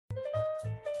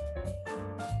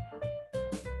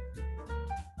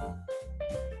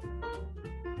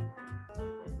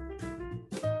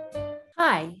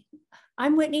Hi,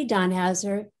 I'm Whitney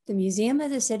Donhauser, the Museum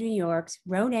of the City of New York's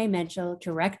Roane A. Menschel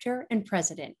Director and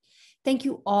President. Thank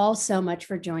you all so much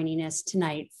for joining us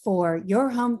tonight for Your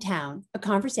Hometown, a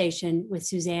conversation with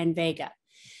Suzanne Vega.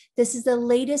 This is the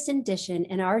latest edition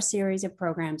in our series of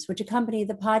programs which accompany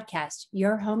the podcast,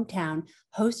 Your Hometown,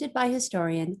 hosted by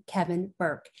historian Kevin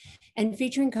Burke, and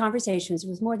featuring conversations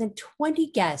with more than 20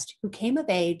 guests who came of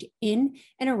age in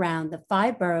and around the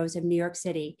 5 boroughs of New York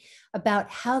City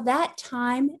about how that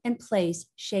time and place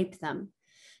shaped them.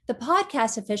 The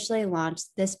podcast officially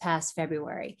launched this past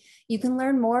February. You can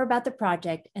learn more about the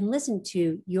project and listen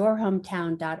to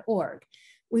yourhometown.org.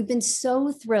 We've been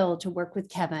so thrilled to work with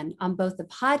Kevin on both the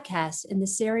podcast and the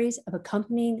series of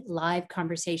accompanying live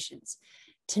conversations.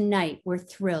 Tonight, we're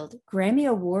thrilled Grammy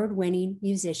Award-winning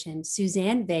musician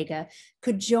Suzanne Vega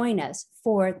could join us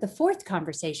for the 4th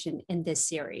conversation in this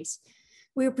series.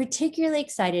 We are particularly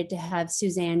excited to have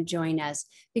Suzanne join us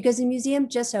because the museum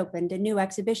just opened a new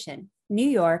exhibition, New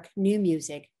York, New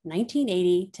Music,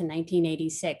 1980 to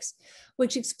 1986,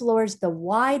 which explores the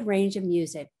wide range of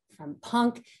music from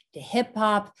punk to hip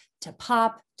hop to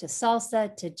pop to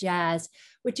salsa to jazz,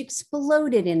 which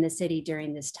exploded in the city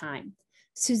during this time.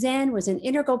 Suzanne was an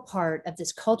integral part of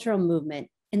this cultural movement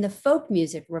in the folk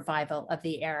music revival of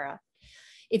the era.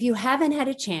 If you haven't had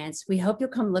a chance, we hope you'll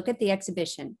come look at the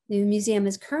exhibition. The museum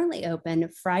is currently open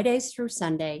Fridays through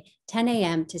Sunday, 10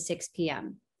 a.m. to 6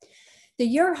 p.m. The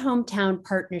Your Hometown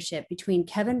partnership between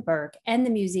Kevin Burke and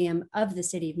the Museum of the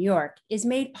City of New York is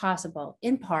made possible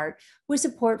in part with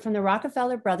support from the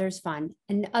Rockefeller Brothers Fund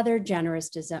and other generous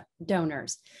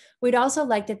donors. We'd also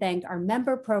like to thank our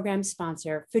member program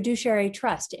sponsor, Fiduciary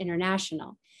Trust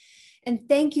International. And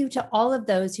thank you to all of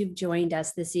those who've joined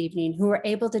us this evening who were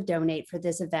able to donate for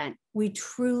this event. We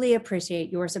truly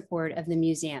appreciate your support of the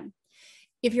museum.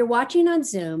 If you're watching on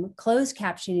Zoom, closed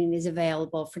captioning is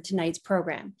available for tonight's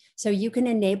program, so you can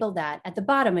enable that at the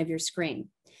bottom of your screen.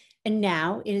 And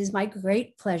now it is my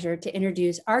great pleasure to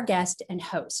introduce our guest and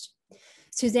host.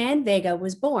 Suzanne Vega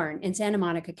was born in Santa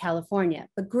Monica, California,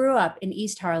 but grew up in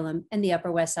East Harlem and the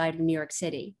Upper West Side of New York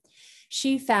City.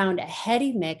 She found a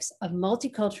heady mix of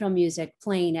multicultural music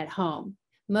playing at home: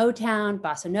 Motown,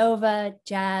 bossa nova,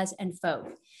 jazz, and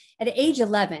folk. At age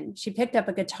 11, she picked up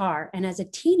a guitar and as a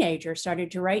teenager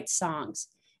started to write songs.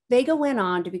 Vega went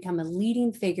on to become a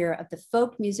leading figure of the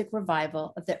folk music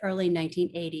revival of the early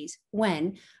 1980s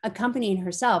when, accompanying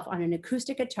herself on an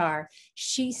acoustic guitar,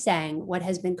 she sang what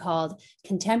has been called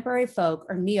contemporary folk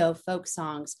or neo-folk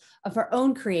songs of her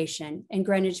own creation in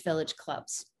Greenwich Village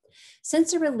clubs.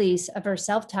 Since the release of her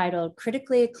self-titled,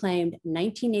 critically acclaimed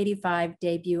 1985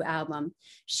 debut album,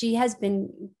 she has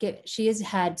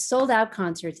had sold-out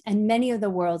concerts and many of the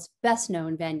world's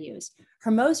best-known venues. Her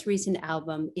most recent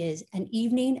album is An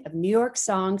Evening of New York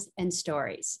Songs and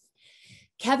Stories.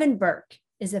 Kevin Burke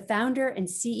is the founder and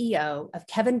CEO of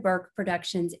Kevin Burke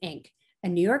Productions, Inc., a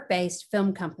New York-based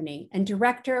film company and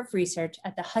director of research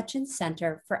at the Hutchins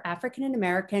Center for African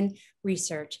American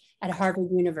Research at Harvard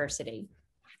University.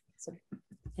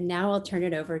 And now I'll turn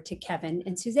it over to Kevin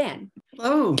and Suzanne.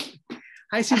 Hello.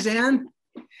 Hi, Suzanne.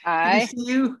 Hi. Good to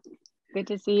see you. Good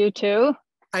to see you too.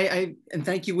 And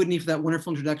thank you, Whitney, for that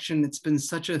wonderful introduction. It's been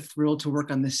such a thrill to work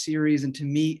on this series and to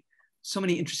meet so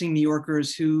many interesting New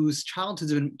Yorkers whose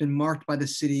childhoods have been marked by the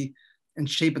city and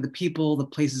shaped by the people, the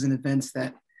places and events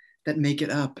that make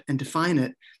it up and define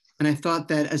it. And I thought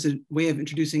that as a way of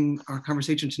introducing our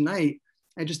conversation tonight,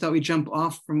 I just thought we'd jump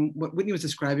off from what Whitney was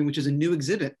describing, which is a new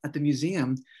exhibit at the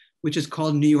museum, which is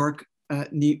called New York,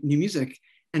 New Music,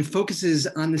 and focuses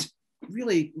on this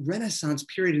really Renaissance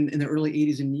period in the early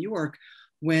 80s in New York,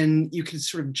 when you could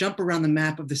sort of jump around the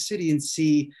map of the city and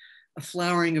see a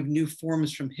flowering of new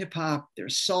forms from hip hop.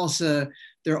 There's salsa,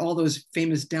 there are all those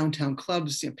famous downtown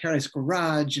clubs, Paradise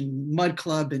Garage and Mud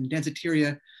Club and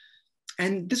Danceteria.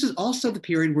 And this is also the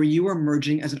period where you were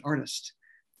emerging as an artist.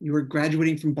 You were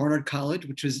graduating from Barnard College,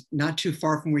 which was not too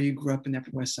far from where you grew up in the Upper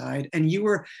West Side. And you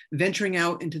were venturing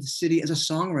out into the city as a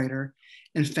songwriter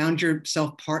and found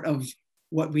yourself part of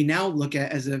what we now look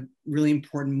at as a really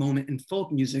important moment in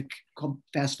folk music called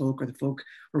fast folk or the folk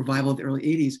revival of the early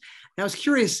 80s. And I was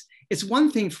curious, it's one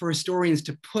thing for historians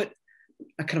to put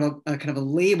a kind of a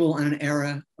label on an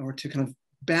era or to kind of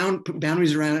put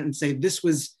boundaries around it and say, this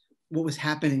was what was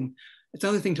happening. It's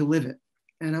another thing to live it.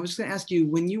 And I was just going to ask you,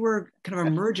 when you were kind of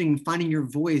emerging, finding your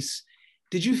voice,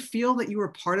 did you feel that you were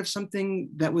part of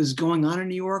something that was going on in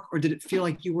New York, or did it feel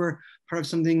like you were part of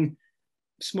something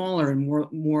smaller and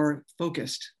more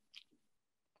focused?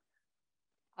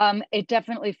 It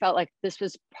definitely felt like this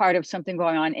was part of something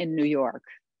going on in New York.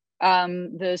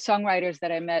 The songwriters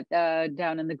that I met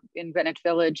down in Greenwich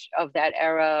Village of that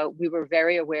era, we were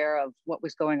very aware of what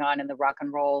was going on in the rock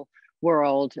and roll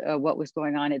world, what was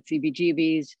going on at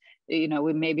CBGB's. You know,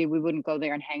 maybe we wouldn't go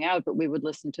there and hang out, but we would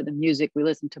listen to the music. We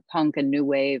listened to punk and new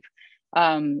wave.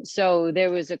 So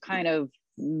there was a kind of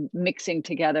mixing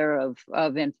together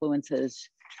of influences.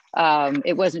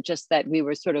 It wasn't just that we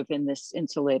were sort of in this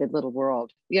insulated little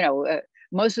world. You know,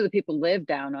 most of the people lived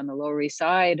down on the Lower East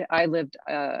Side. I lived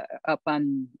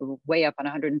way up on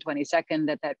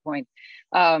 122nd at that point.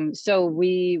 So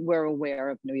we were aware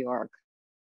of New York.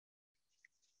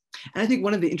 And I think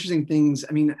one of the interesting things,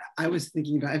 I mean, I was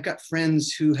thinking about, I've got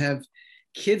friends who have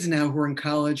kids now who are in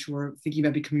college who are thinking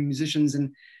about becoming musicians,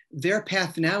 and their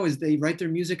path now is they write their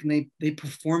music and they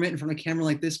perform it in front of a camera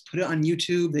like this, put it on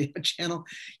YouTube, they have a channel.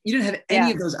 You didn't have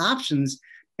any of those options.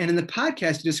 And in the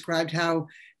podcast, you described how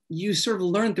you sort of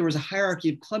learned there was a hierarchy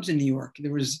of clubs in New York.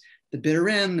 There was the bitter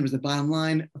end, there was the bottom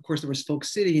line. Of course, there was Folk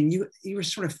City, and you were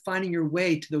sort of finding your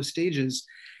way to those stages.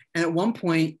 And at one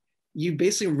point, you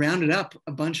basically rounded up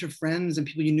a bunch of friends and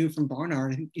people you knew from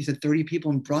Barnard. I think you said 30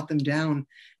 people, and brought them down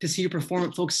to see you perform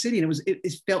at Folk City. And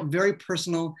it felt very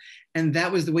personal. And that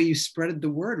was the way you spread the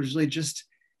word, was really just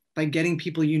by getting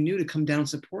people you knew to come down and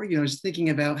support you. I was thinking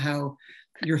about how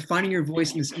you're finding your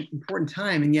voice in this important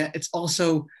time, and yet it's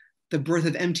also the birth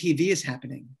of MTV is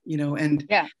happening, you know, and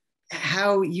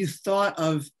how you thought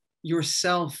of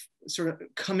yourself sort of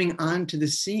coming onto the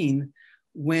scene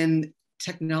when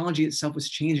technology itself was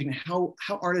changing, and how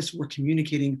artists were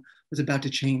communicating was about to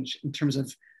change in terms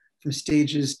of from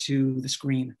stages to the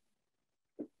screen.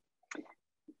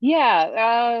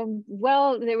 Yeah,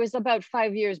 well, there was about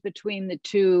 5 years between the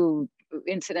two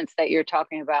incidents that you're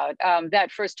talking about.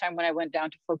 That first time when I went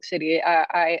down to Folk City,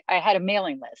 I had a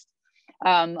mailing list.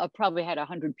 I probably had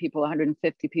 100 people,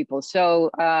 150 people.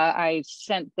 So I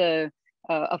sent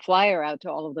a flyer out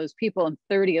to all of those people, and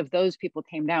 30 of those people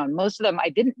came down. Most of them I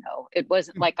didn't know. It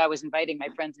wasn't like I was inviting my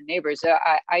friends and neighbors.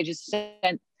 I just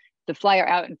sent the flyer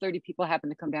out, and 30 people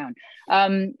happened to come down.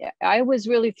 I was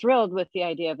really thrilled with the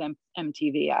idea of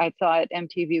MTV. I thought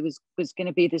MTV was going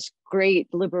to be this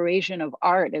great liberation of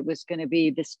art. It was going to be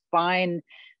this fine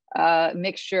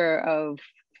mixture of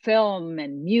film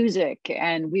and music,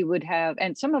 and we would have,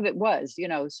 and some of it was, you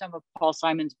know, some of Paul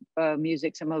Simon's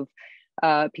music, some of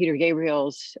Peter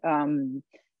Gabriel's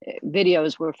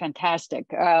videos were fantastic.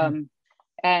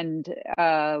 And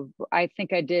I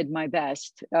think I did my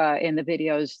best in the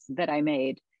videos that I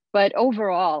made. But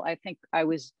overall, I think I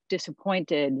was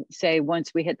disappointed, say,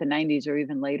 once we hit the 90s or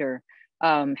even later,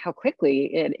 how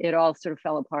quickly it all sort of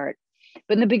fell apart.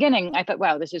 But in the beginning, I thought,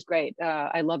 wow, this is great.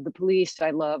 I loved the Police.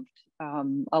 I loved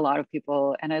a lot of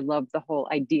people. And I loved the whole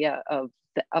idea of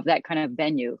that kind of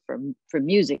venue for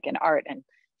music and art and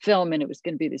film. And it was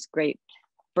going to be this great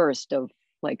burst of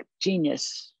like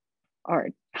genius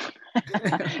art.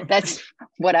 That's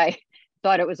what I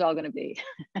thought it was all going to be.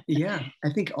 Yeah,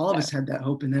 I think all of us had that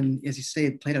hope. And then, as you say,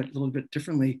 it played out a little bit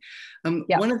differently. One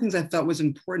of the things I thought was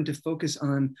important to focus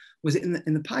on was in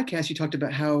the podcast, you talked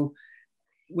about how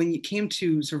when you came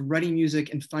to sort of writing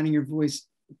music and finding your voice,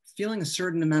 feeling a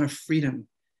certain amount of freedom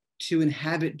to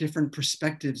inhabit different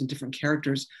perspectives and different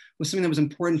characters was something that was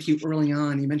important to you early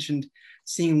on. You mentioned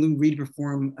seeing Lou Reed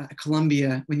perform at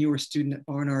Columbia when you were a student at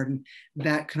Barnard, and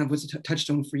that kind of was a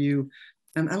touchstone for you.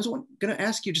 I was going to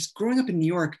ask you, just growing up in New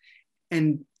York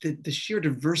and the sheer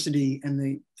diversity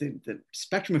and the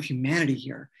spectrum of humanity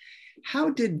here, how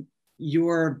did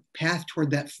your path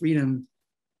toward that freedom,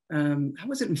 how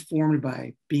was it informed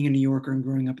by being a New Yorker and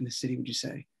growing up in the city, would you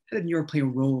say? How did New York play a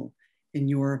role in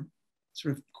your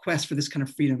sort of quest for this kind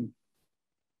of freedom?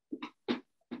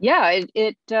 Yeah,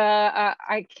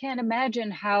 I can't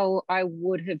imagine how I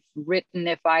would have written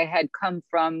if I had come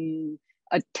from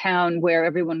a town where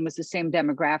everyone was the same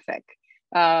demographic.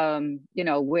 You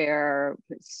know, where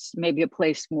it's maybe a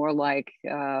place more like,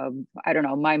 I don't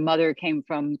know, my mother came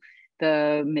from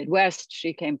the Midwest,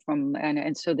 she came from,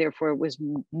 and so therefore it was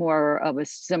more of a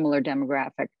similar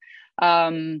demographic.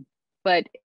 But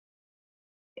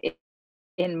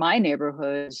in my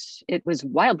neighborhoods, it was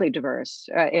wildly diverse.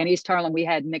 In East Harlem, we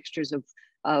had mixtures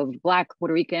of Black,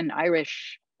 Puerto Rican,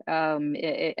 Irish. On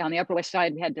the Upper West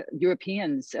Side, we had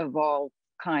Europeans of all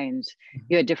kinds.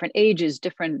 You had different ages,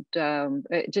 different,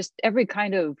 just every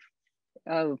kind of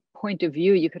point of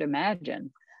view you could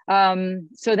imagine.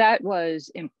 So that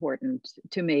was important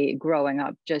to me growing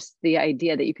up, just the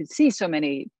idea that you could see so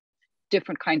many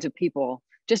different kinds of people,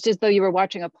 just as though you were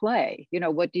watching a play. You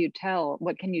know, what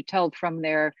can you tell from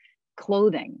their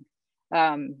clothing?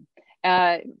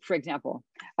 for example.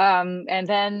 And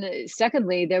then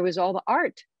secondly, there was all the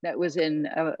art that was in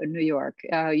New York.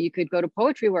 You could go to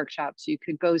poetry workshops, you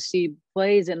could go see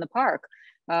plays in the park,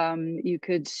 you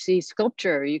could see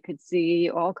sculpture, you could see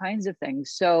all kinds of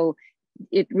things. So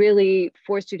it really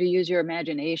forced you to use your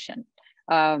imagination.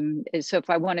 So if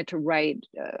I wanted to write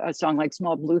a song like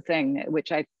Small Blue Thing,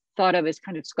 which I thought of as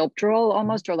kind of sculptural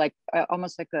almost, or like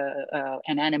almost like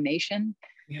an animation,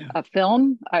 a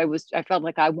film, I felt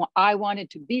like I wanted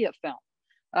to be a film.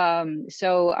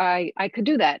 So I could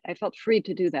do that. I felt free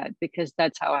to do that because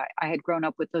that's how I had grown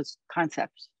up with those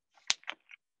concepts.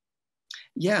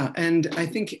 Yeah, and I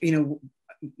think, you know,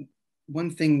 one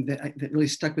thing that really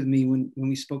stuck with me when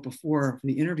we spoke before for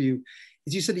the interview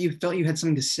is you said that you felt you had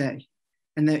something to say,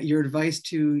 and that your advice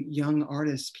to young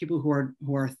artists, people who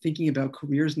are thinking about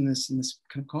careers in this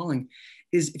kind of calling,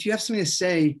 is if you have something to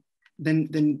say,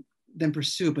 then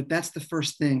pursue. But that's the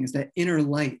first thing, is that inner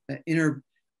light, that inner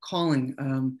calling,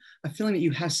 a feeling that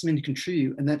you have something to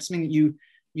contribute, and that's something that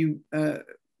you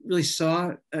really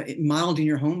saw it modeled in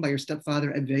your home by your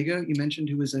stepfather, Ed Vega, you mentioned,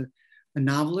 who was a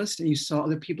novelist, and you saw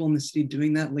other people in the city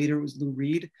doing that. Later it was Lou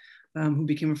Reed, who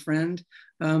became a friend.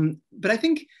 But I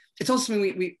think it's also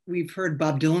something we've heard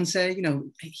Bob Dylan say, you know,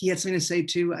 he had something to say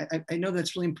too. I know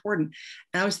that's really important.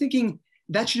 And I was thinking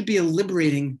that should be a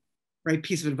liberating, right,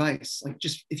 piece of advice. Like,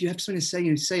 just if you have something to say,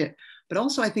 you say it. But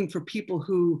also I think for people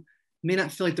who may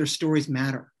not feel like their stories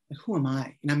matter, like, who am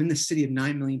I? And I'm in this city of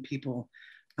 9 million people.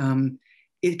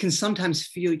 It can sometimes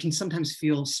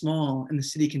feel small, and the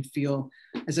city can feel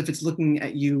as if it's looking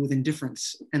at you with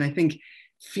indifference. And I think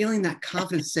feeling that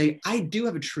confidence to say, I do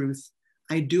have a truth,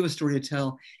 I do have a story to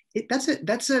tell,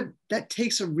 that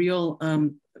takes a real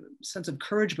sense of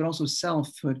courage, but also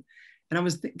selfhood. And I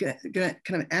was gonna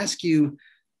kind of ask you,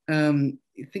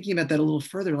 thinking about that a little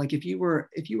further, like if you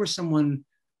were someone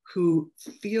who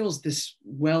feels this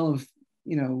well of,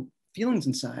 you know, feelings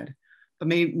inside, but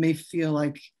may feel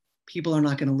like people are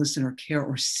not going to listen or care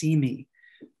or see me.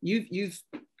 You've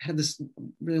had this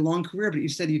really long career, but you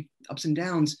said you ups and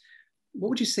downs. What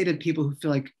would you say to people who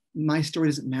feel like my story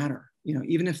doesn't matter? You know,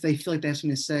 even if they feel like they have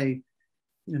something to say,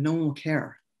 you know, no one will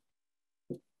care.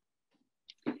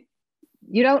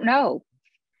 You don't know.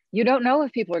 You don't know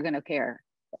if people are going to care.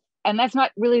 And that's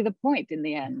not really the point in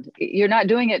the end. You're not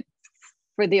doing it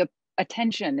for the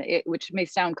attention, which may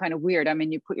sound kind of weird. I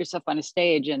mean, you put yourself on a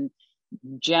stage and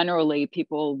generally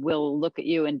people will look at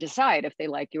you and decide if they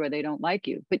like you or they don't like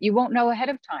you, but you won't know ahead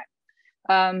of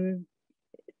time.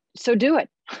 So do it.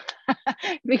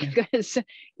 Because,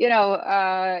 you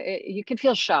know, you can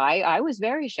feel shy. I was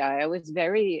very shy. I was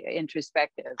very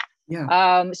introspective.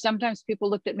 Yeah. Sometimes people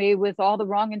looked at me with all the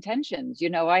wrong intentions. You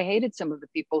know, I hated some of the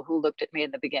people who looked at me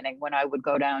in the beginning when I would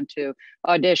go down to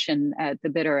audition at the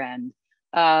bitter end.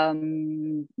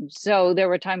 So there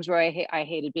were times where I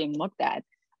hated being looked at.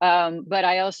 But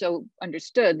I also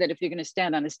understood that if you're going to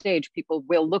stand on a stage, people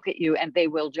will look at you and they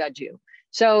will judge you.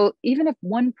 So even if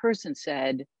one person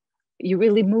said, you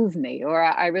really moved me, or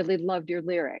I really loved your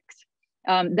lyrics,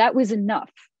 that was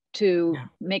enough to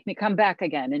make me come back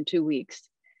again in 2 weeks.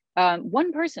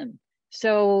 One person.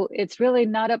 So it's really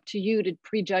not up to you to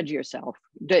prejudge yourself.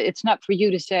 It's not for you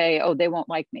to say, oh, they won't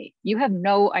like me. You have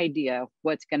no idea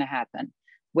what's going to happen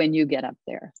when you get up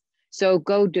there. So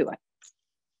go do it.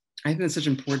 I think that's such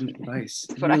important advice.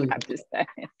 That's what really. I have to say.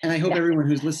 And I hope everyone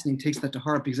who's listening takes that to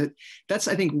heart, because that's,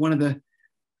 I think, one of the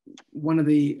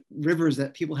rivers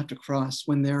that people have to cross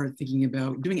when they're thinking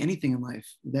about doing anything in life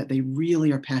that they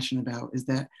really are passionate about, is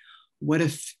that, what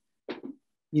if,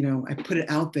 you know, I put it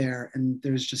out there and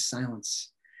there's just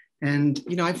silence? And,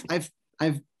 you know,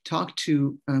 I've talked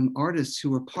to artists who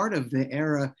were part of the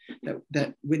era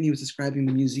that Whitney was describing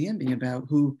the museum being about,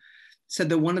 who said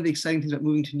that one of the exciting things about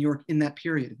moving to New York in that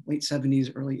period, late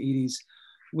 70s, early 80s,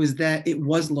 was that it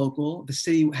was local. The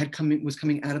city was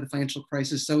coming out of the financial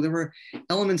crisis. So there were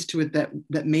elements to it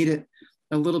that made it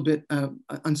a little bit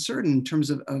uncertain in terms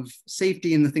of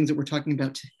safety and the things that we're talking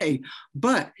about today.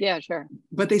 But yeah, sure.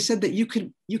 But they said that you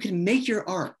could make your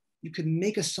art, you could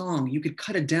make a song, you could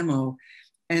cut a demo,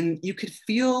 and you could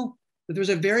feel that there was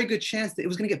a very good chance that it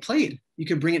was going to get played. You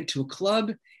could bring it to a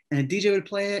club and a DJ would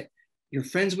play it. Your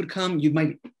friends would come. You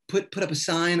might put up a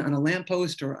sign on a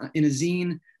lamppost or in a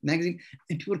zine magazine,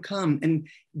 and people would come. And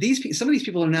some of these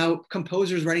people are now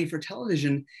composers writing for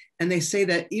television, and they say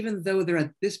that even though they're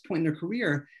at this point in their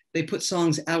career, they put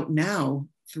songs out now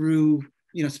through,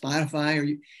 you know,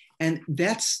 Spotify, and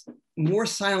that's more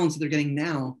silence that they're getting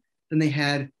now than they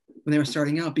had when they were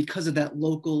starting out, because of that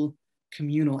local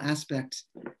communal aspect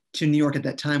to New York at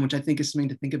that time, which I think is something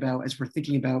to think about as we're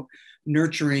thinking about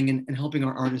nurturing and helping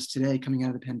our artists today coming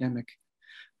out of the pandemic.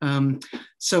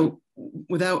 So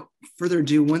without further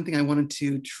ado, one thing I wanted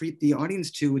to treat the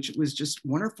audience to, which was just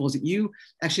wonderful, is that you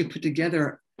actually put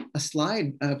together a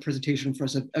slide presentation for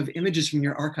us of images from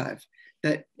your archive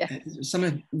that some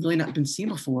have really not been seen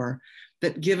before,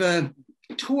 that give a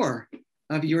tour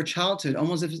of your childhood,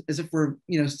 almost as if we're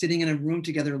sitting in a room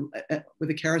together with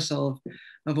a carousel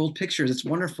of old pictures. It's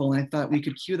wonderful, and I thought we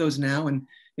could cue those now and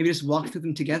maybe just walk through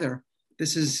them together.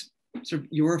 This is sort of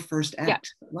your first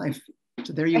act of life.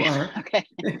 So there you are. Okay.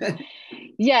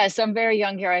 Yes, I'm very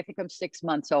young here. I think I'm 6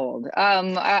 months old.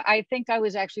 I think I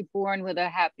was actually born with a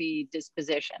happy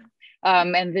disposition.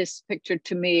 And this picture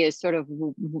to me is sort of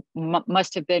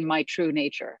must have been my true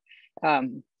nature.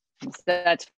 So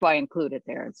that's why I include it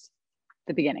there. It's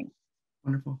the beginning.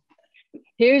 Wonderful.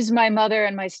 Here's my mother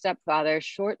and my stepfather.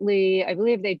 Shortly, I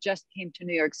believe they just came to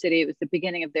New York City. It was the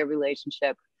beginning of their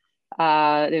relationship.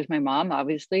 There's my mom,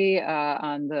 obviously,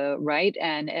 on the right,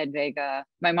 and Ed Vega,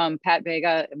 my mom, Pat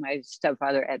Vega, and my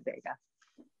stepfather, Ed Vega.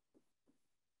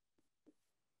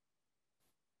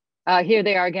 Here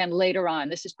they are again later on.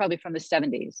 This is probably from the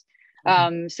 70s.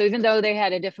 So even though they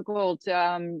had a difficult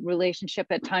relationship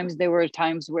at times, there were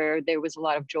times where there was a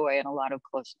lot of joy and a lot of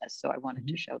closeness. So I wanted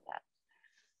to show that.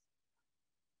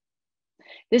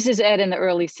 This is Ed in the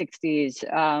early 60s.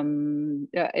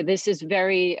 This is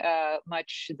very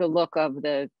much the look of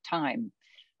the time.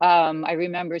 I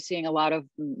remember seeing a lot of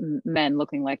men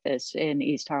looking like this in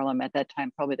East Harlem at that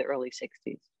time, probably the early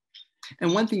 60s.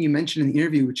 And one thing you mentioned in the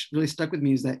interview, which really stuck with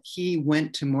me, is that he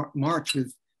went to march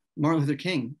with Martin Luther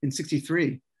King in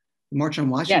 '63, the March on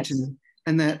Washington, yes.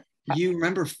 And that you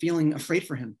remember feeling afraid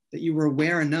for him, that you were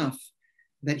aware enough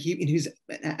that he's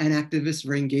an activist,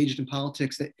 very engaged in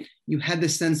politics, that you had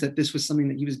this sense that this was something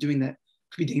that he was doing that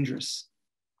could be dangerous.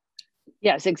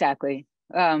 Yes, exactly.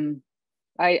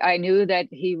 I knew that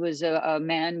he was a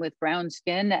man with brown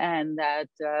skin and that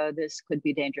this could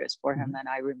be dangerous for him. And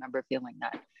I remember feeling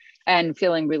that and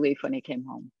feeling relief when he came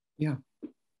home. Yeah.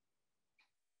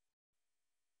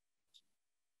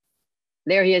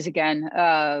 There he is again,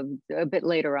 a bit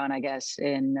later on, I guess,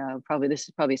 in this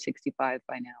is probably 65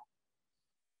 by now.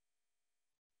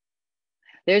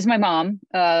 There's my mom,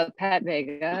 Pat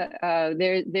Vega.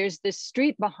 There's this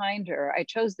street behind her. I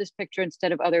chose this picture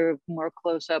instead of other more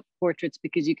close-up portraits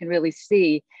because you can really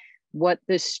see what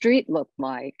the street looked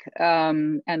like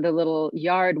and the little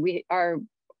yard.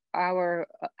 Our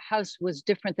house was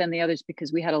different than the others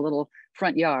because we had a little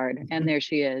front yard, and there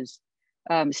she is,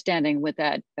 standing with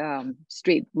that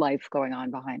street life going on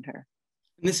behind her.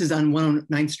 And this is on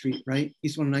 109th Street, right?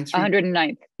 East 109th Street?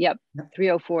 109th, yep.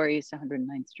 304 East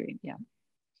 109th Street, yeah.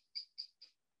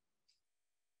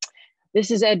 This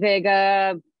is Ed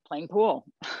Vega playing pool.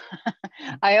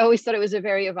 I always thought it was a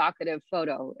very evocative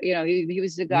photo. You know, he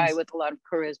was a guy with a lot of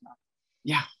charisma.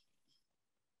 Yeah.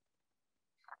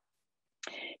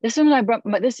 This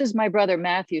is my brother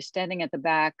Matthew standing at the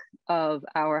back of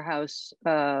our house.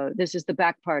 This is the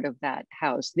back part of that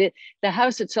house. The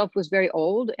house itself was very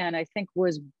old and I think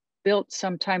was built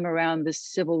sometime around the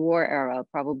Civil War era,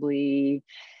 probably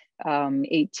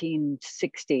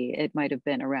 1860. It might have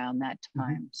been around that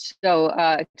time. So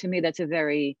to me, that's a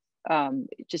very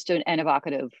just an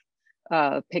evocative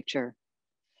picture.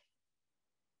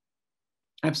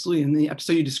 Absolutely. In the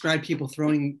episode, you described people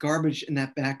throwing garbage in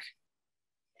that back.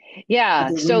 Yeah,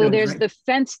 so there's the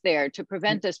fence there to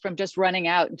prevent us from just running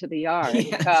out into the yard.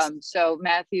 Yes. So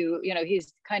Matthew, you know,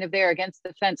 he's kind of there against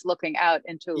the fence looking out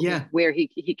into where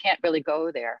he can't really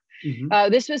go there.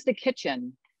 This was the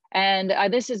kitchen. And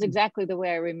this is exactly the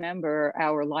way I remember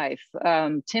our life.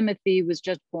 Timothy was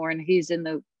just born. He's in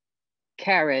the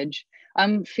carriage.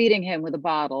 I'm feeding him with a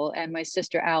bottle and my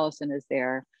sister Allison is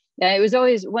there. And it was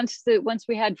always, once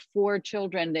we had 4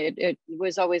 children, it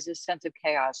was always a sense of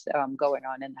chaos going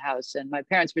on in the house. And my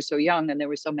parents were so young and there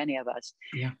were so many of us.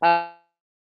 Yeah.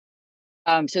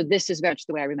 So this is very much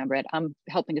the way I remember it. I'm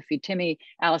helping to feed Timmy.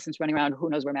 Allison's running around. Who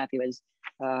knows where Matthew is?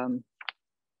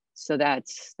 So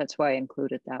that's why I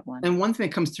included that one. And one thing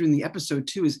that comes through in the episode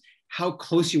too is how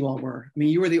close you all were. I mean,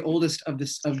 you were the oldest of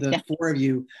the 4 of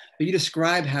you, but you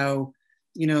describe how,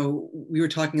 you know, we were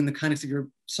talking in the context of your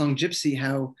song Gypsy,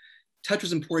 how touch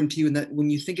was important to you, and that when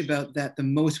you think about that the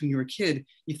most when you were a kid,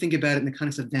 you think about it in the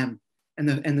context of them and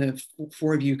the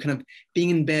 4 of you kind of being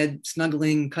in bed,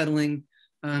 snuggling, cuddling,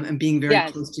 and being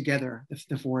very close together,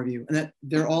 the 4 of you, and that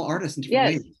they're all artists in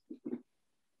different ways.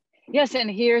 Yes,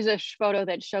 and here's a photo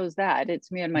that shows that.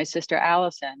 It's me and my sister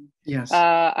Allison. Yes.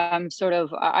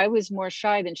 I was more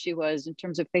shy than she was in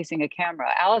terms of facing a camera.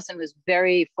 Allison was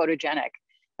very photogenic.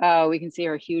 We can see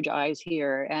her huge eyes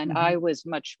here, and I was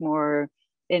much more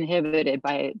inhibited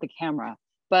by the camera.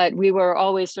 but we were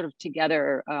always sort of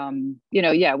together.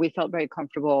 Yeah, we felt very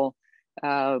comfortable,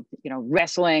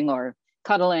 wrestling or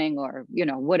cuddling or,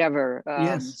 whatever.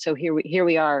 Yes. So here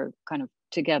we are kind of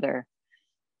together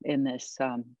in this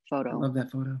photo. I love that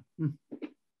photo.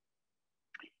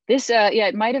 This,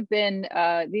 it might have been,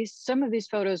 some of these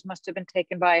photos must have been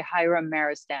taken by Hiram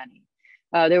Maristani.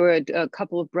 There were a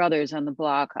couple of brothers on the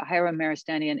block, Hiram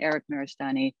Maristani and Eric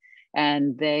Maristani,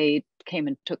 and they came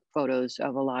and took photos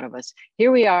of a lot of us.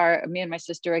 Here we are, me and my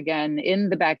sister again, in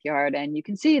the backyard, and you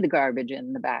can see the garbage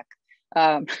in the back.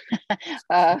 A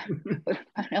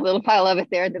little pile of it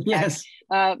there at the back. Yes.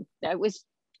 That was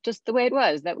just the way it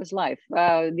was. That was life.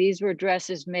 These were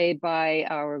dresses made by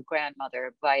our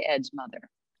grandmother, by Ed's mother.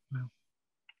 Wow.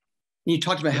 You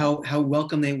talked about how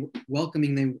welcoming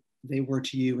they were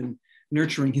to you and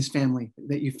nurturing his family,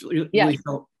 that you really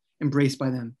felt embraced by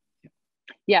them.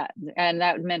 Yeah, and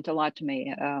that meant a lot to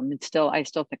me. I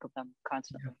still think of them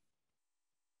constantly.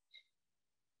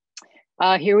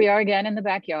 Yeah. Here we are again in the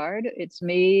backyard. It's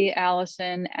me,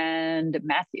 Allison, and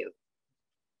Matthew.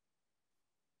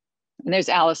 And there's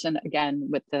Allison again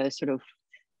with the sort of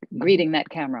greeting that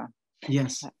camera.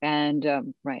 Yes. And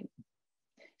right.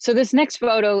 So this next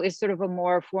photo is sort of a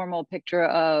more formal picture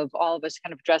of all of us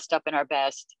kind of dressed up in our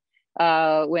best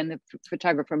when the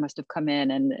photographer must have come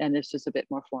in, and this is a bit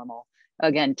more formal.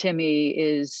 Again, Timmy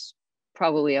is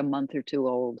probably a month or two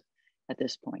old at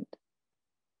this point.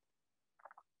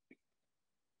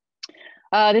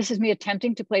 This is me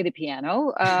attempting to play the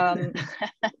piano.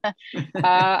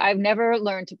 I've never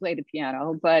learned to play the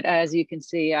piano, but as you can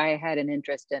see, I had an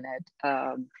interest in it.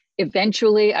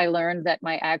 Eventually, I learned that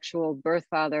my actual birth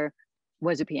father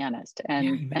was a pianist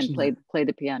and played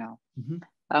the piano.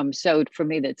 Mm-hmm. So for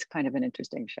me, that's kind of an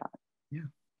interesting shot. Yeah.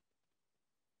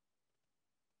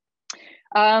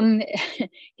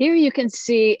 Here you can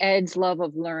see Ed's love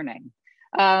of learning.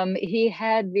 He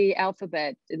had the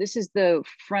alphabet. This is the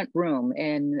front room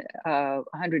in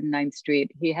 109th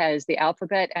Street. He has the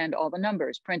alphabet and all the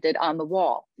numbers printed on the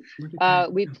wall.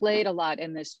 We played a lot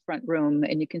in this front room,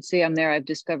 and you can see on there I've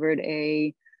discovered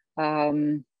a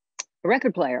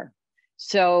record player.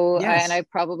 So, yes. And I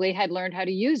probably had learned how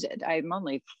to use it. I'm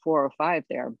only 4 or 5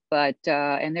 there, but,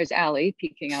 and there's Allie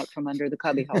peeking out from under the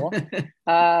cubbyhole.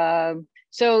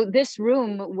 So this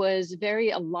room was very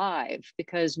alive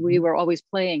because we were always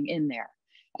playing in there.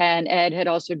 And Ed had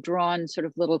also drawn sort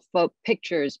of little folk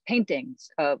pictures, paintings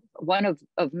of one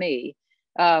of me,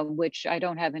 which I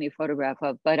don't have any photograph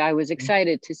of, but I was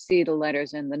excited to see the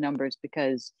letters and the numbers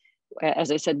because, as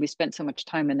I said, we spent so much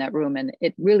time in that room, and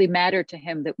it really mattered to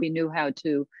him that we knew how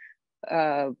to,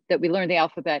 that we learned the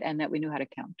alphabet and that we knew how to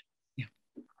count. Yeah.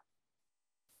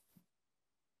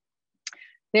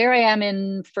 There I am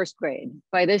in 1st grade.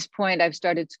 By this point, I've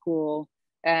started school,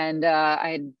 and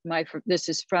this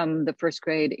is from the 1st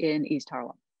grade in East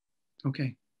Harlem.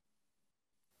 Okay.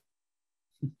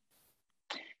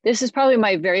 This is probably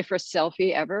my very first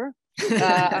selfie ever.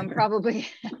 I'm probably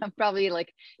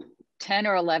like 10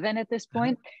 or 11 at this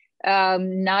point.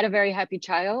 Not a very happy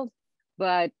child,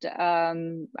 but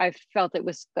I felt it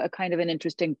was a kind of an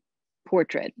interesting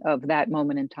portrait of that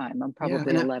moment in time. I'm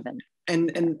probably 11.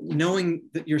 And knowing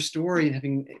that your story and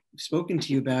having spoken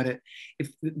to you about it,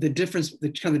 if the difference,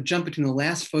 the kind of jump between the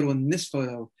last photo and this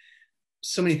photo,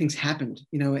 so many things happened,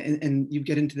 and you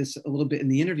get into this a little bit in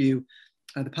the interview,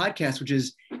 the podcast, which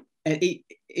is at age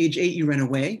 8, you ran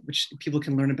away, which people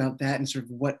can learn about that and sort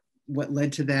of what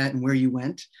led to that and where you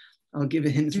went. I'll give a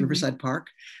hint, it's Riverside Park.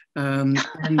 And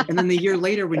then the year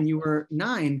later, when you were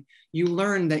 9, you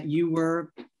learned that you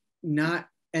were not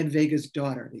Ed Vega's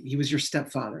daughter. He was your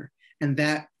stepfather, and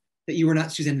that you were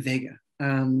not Suzanne Vega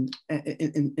in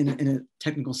a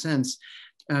technical sense.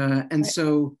 And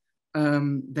so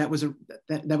that was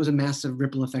a massive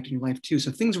ripple effect in your life too.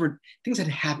 So things had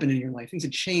happened in your life, things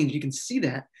had changed. You can see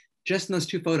that just in those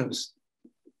 2 photos.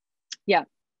 Yeah.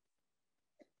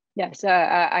 Yes,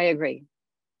 I agree.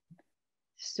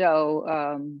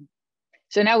 So,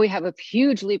 so now we have a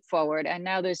huge leap forward, and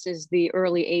now this is the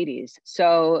early 80s.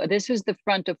 So this was the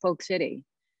front of Folk City.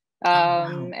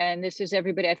 Wow. And this is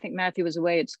everybody. I think Matthew was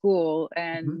away at school,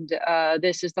 and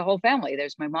this is the whole family.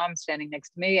 There's my mom standing next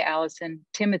to me, Allison,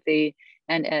 Timothy,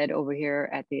 and Ed over here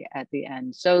at the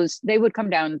end. So they would come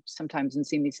down sometimes and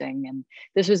see me sing, and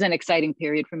this was an exciting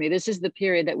period for me. This is the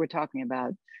period that we're talking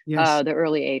about, yes. The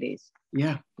early 80s.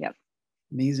 Yeah. Yep.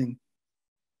 Amazing.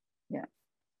 Yeah.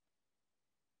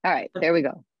 All right, there we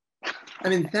go. I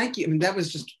mean, thank you. I mean, that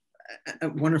was just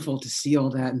wonderful to see all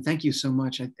that, and thank you so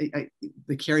much.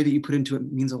 The care that you put into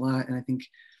it means a lot, and I think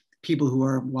people who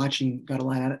are watching got a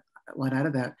lot out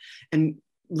of that. And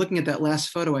looking at that last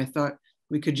photo, I thought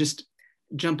we could just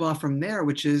jump off from there,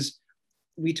 which is,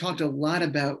 we talked a lot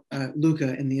about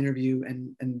Luca in the interview,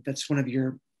 and that's one of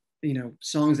your,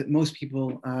 songs that most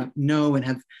people know and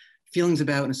have feelings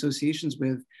about and associations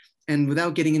with. And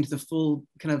without getting into the full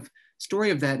kind of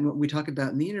story of that and what we talk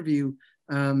about in the interview,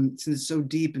 since it's so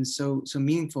deep and so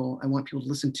meaningful, I want people to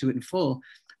listen to it in full.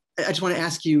 I just want to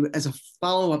ask you, as a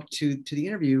follow-up to the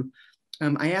interview,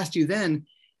 I asked you then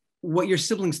what your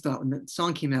siblings thought when the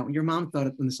song came out, what your mom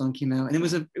thought when the song came out. And it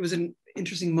was an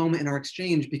interesting moment in our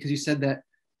exchange, because you said that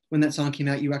when that song came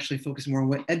out, you actually focused more on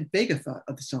what Ed Vega thought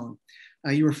of the song.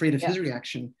 You were afraid of his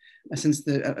reaction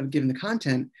given the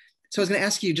content. So I was going to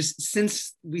ask you, just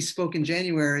since we spoke in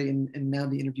January and now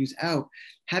the interview's out,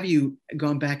 have you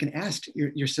gone back and asked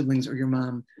your siblings or your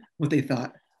mom what they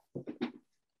thought?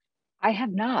 I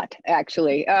have not,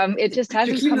 actually. It just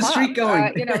hasn't come the streak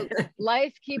up. Going.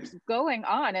 Life keeps going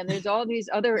on, and there's all these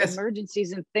other Yes.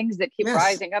 emergencies and things that keep Yes.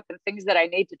 rising up, and things that I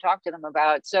need to talk to them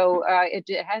about. So it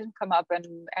hasn't come up,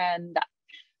 and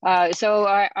so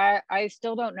I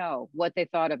still don't know what they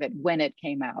thought of it when it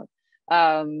came out.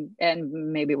 And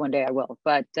maybe one day I will.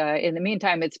 But in the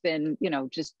meantime, it's been,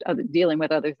 just dealing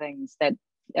with other things, that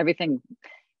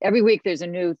every week there's a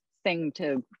new thing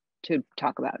to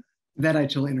talk about. That I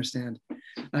totally understand.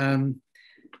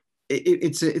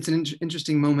 It's an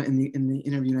interesting moment in the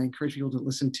interview, and I encourage people to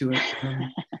listen to it.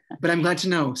 But I'm glad to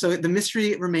know. So the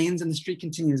mystery remains and the streak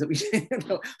continues that we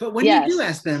know. But when you do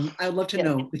ask them, I would love to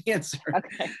know the answer.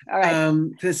 Okay. All right.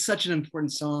 Because it's such an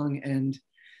important song, and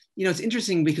it's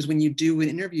interesting because when you do an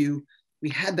interview, we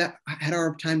had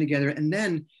our time together, and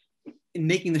then in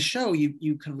making the show,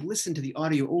 you kind of listen to the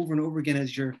audio over and over again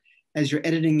as you're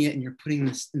editing it and you're putting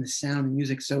this in the sound and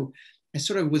music. So I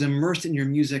sort of was immersed in your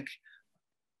music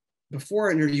before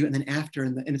our interview and then after.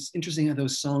 And it's interesting how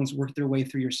those songs work their way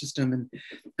through your system.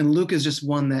 And Luke is just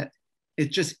one that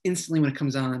it just instantly, when it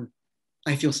comes on,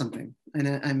 I feel something. And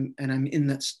I'm in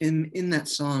that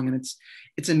song. And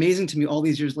it's amazing to me all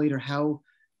these years later how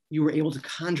you were able to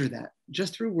conjure that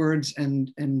just through words and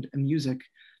music,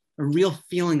 a real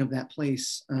feeling of that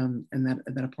place and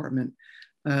that apartment.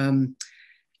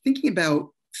 Thinking about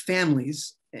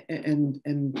families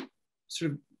and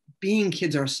sort of being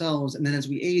kids ourselves, and then as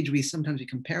we age, we sometimes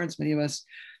become parents, many of us,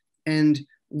 and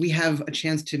we have a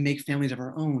chance to make families of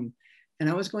our own. And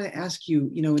I was going to ask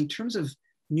you, in terms of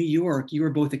New York, you were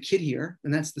both a kid here,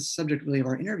 and that's the subject really of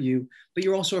our interview, but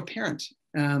you're also a parent.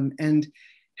 And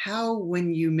how,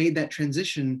 when you made that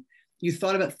transition, you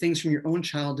thought about things from your own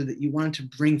childhood that you wanted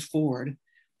to bring forward,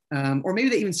 or maybe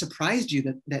that even surprised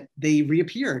you that they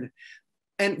reappeared,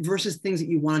 and versus things that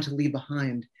you wanted to leave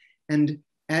behind. And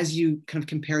as you kind of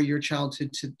compare your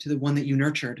childhood to the one that you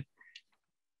nurtured,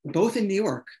 both in New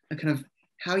York, kind of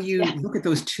how you look at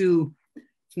those two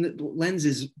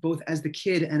lenses, both as the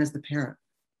kid and as the parent.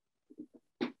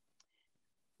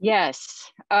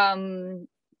 Yes.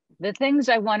 The things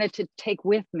I wanted to take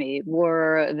with me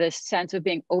were this sense of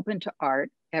being open to art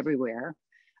everywhere,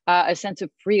 a sense of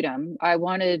freedom. I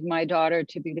wanted my daughter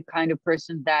to be the kind of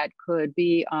person that could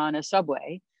be on a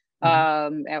subway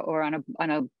or on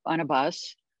a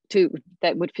bus,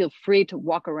 that would feel free to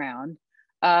walk around,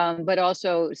 but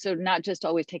also, so not just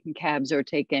always taking cabs or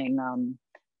taking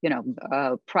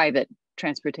private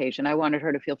transportation. I wanted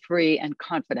her to feel free and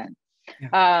confident.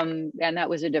 And that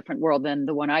was a different world than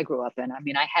the one I grew up in. I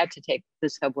mean, I had to take the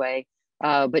subway,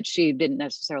 but she didn't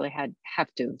necessarily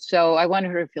have to. So I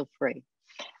wanted her to feel free.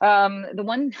 The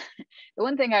one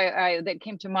thing that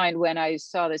came to mind when I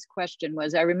saw this question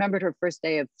was, I remembered her first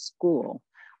day of school,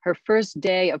 her first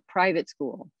day of private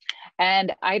school.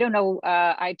 And I don't know,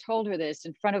 I told her this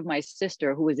in front of my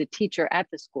sister, who was a teacher at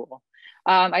the school.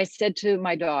 I said to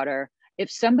my daughter,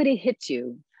 if somebody hits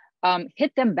you,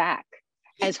 hit them back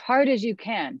as hard as you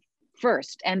can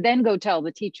first, and then go tell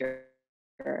the teacher.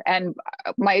 And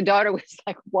my daughter was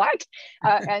like, what?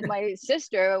 And my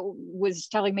sister was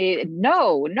telling me,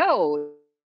 no,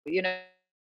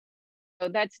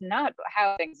 that's not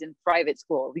how things in private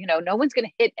school, no one's going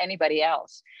to hit anybody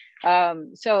else.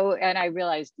 And I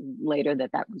realized later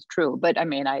that was true. But I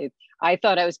mean, I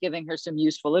thought I was giving her some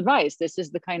useful advice. This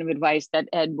is the kind of advice that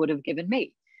Ed would have given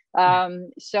me.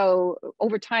 So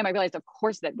over time, I realized, of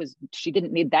course, she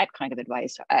didn't need that kind of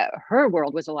advice. Her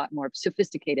world was a lot more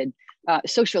sophisticated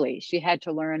socially. She had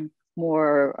to learn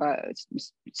more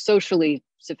socially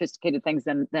sophisticated things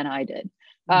than I did.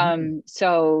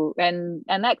 So, and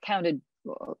that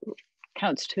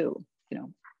counts too,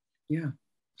 Yeah.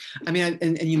 I mean,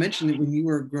 and you mentioned that when you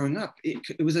were growing up,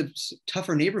 it was a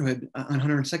tougher neighborhood on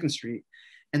 102nd Street,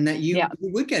 and that you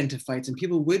would get into fights and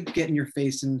people would get in your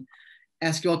face. And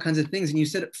ask you all kinds of things. And you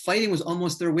said fighting was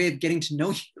almost their way of getting to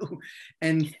know you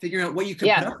and figuring out what you could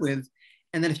put up with.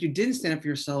 And then if you didn't stand up for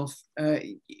yourself,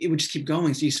 it would just keep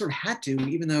going. So you sort of had to,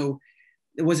 even though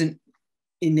it wasn't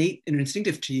innate and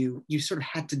instinctive to you, you sort of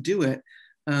had to do it.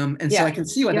 So I can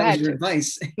see why that was your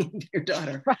advice to your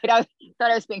daughter. Right. I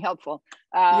thought I was being helpful.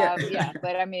 Yeah.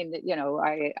 But I mean, you know,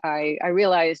 I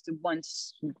realized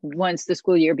once the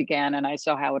school year began and I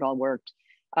saw how it all worked.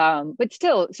 But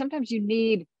still, sometimes you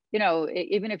need, you know,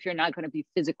 even if you're not going to be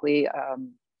physically,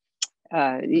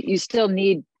 you still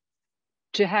need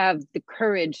to have the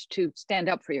courage to stand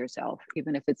up for yourself,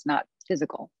 even if it's not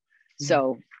physical.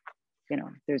 So, you know,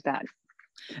 there's that.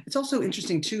 It's also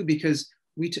interesting too, because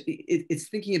it's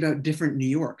thinking about different New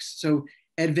Yorks. So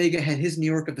Ed Vega had his New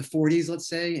York of the 40s, let's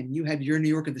say, and you had your New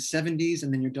York of the 70s,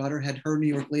 and then your daughter had her New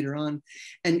York later on.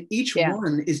 And each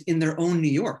one is in their own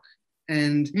New York,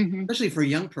 and especially for a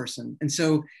young person. And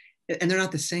so, and they're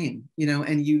not the same, you know,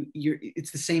 and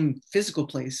it's the same physical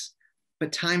place,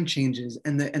 but time changes,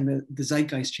 and the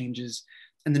zeitgeist changes,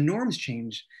 and the norms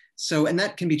change. So, and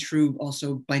that can be true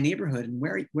also by neighborhood and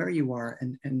where you are,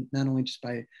 and not only just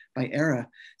by era.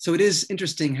 So it is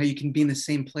interesting how you can be in the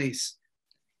same place,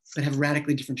 but have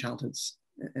radically different childhoods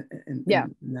in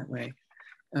that way.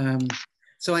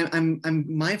 So I'm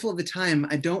mindful of the time.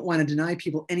 I don't want to deny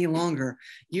people any longer.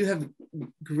 You have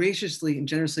graciously and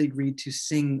generously agreed to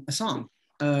sing a song,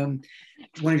 one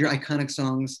of your iconic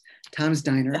songs, Tom's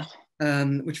Diner,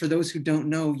 which for those who don't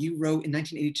know, you wrote in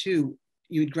 1982.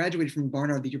 You had graduated from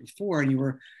Barnard the year before, and you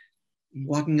were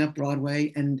walking up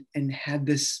Broadway and had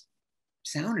this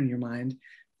sound in your mind.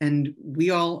 And we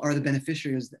all are the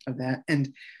beneficiaries of that.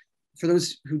 And for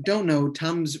those who don't know,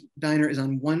 Tom's Diner is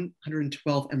on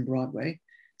 112th and Broadway.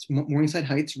 It's Morningside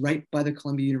Heights, right by the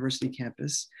Columbia University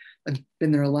campus. I've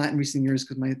been there a lot in recent years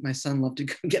because my son loved to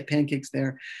go get pancakes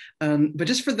there. But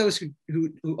just for those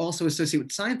who also associate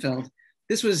with Seinfeld,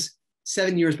 this was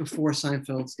 7 years before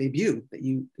Seinfeld's debut that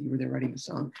you were there writing the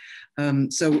song.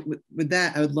 So with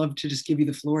that, I would love to just give you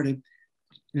the floor to, in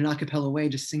an a cappella way,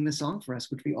 just sing the song for us,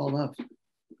 which we all love.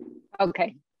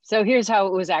 Okay, so here's how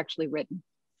it was actually written.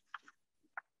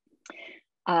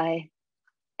 I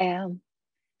am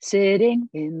sitting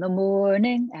in the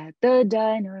morning at the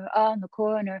diner on the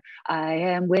corner. I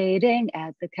am waiting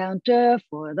at the counter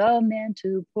for the man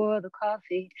to pour the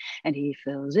coffee, and he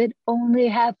fills it only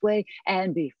halfway.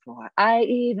 And before I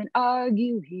even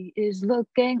argue, he is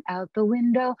looking out the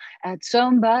window at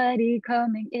somebody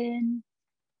coming in.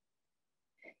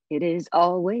 It is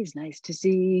always nice to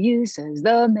see you, says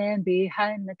the man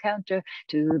behind the counter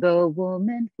to the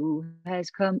woman who has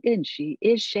come in. She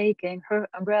is shaking her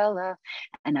umbrella,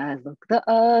 and I look the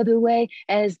other way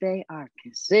as they are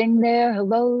kissing their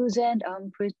hellos, and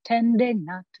I'm pretending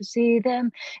not to see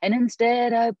them, and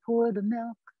instead I pour the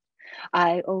milk.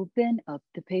 I open up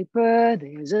the paper.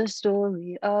 There's a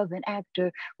story of an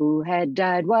actor who had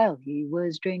died while he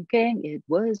was drinking. It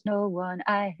was no one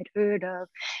I had heard of.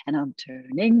 And I'm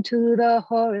turning to the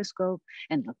horoscope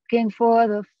and looking for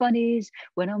the funnies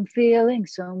when I'm feeling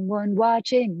someone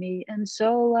watching me. And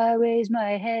so I raise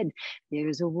my head.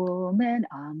 There's a woman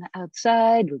on the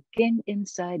outside looking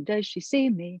inside. Does she see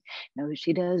me? No,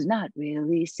 she does not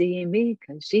really see me,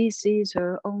 because she sees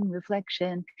her own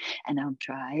reflection. And I'm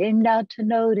trying not to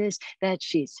notice that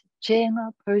she's hitching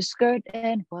up her skirt,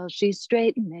 and while she's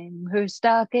straightening her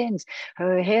stockings,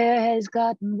 her hair has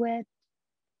gotten wet.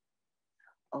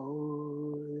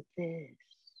 Oh, this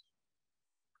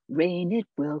rain, it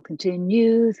will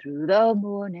continue through the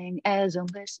morning as I'm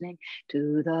listening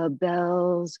to the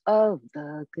bells of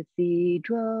the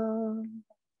cathedral.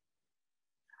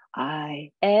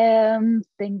 I am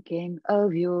thinking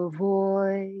of your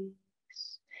voice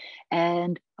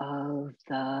and of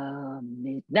the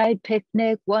midnight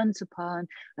picnic once upon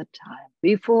a time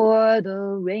before the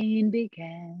rain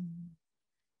began.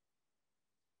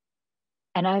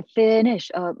 And I finish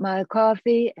up my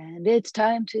coffee and it's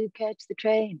time to catch the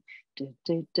train. Thank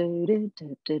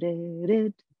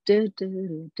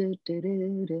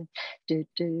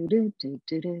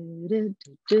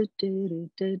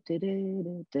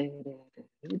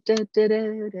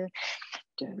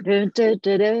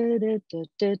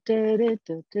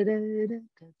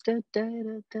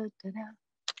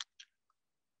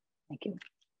you.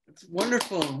 It's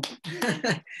wonderful.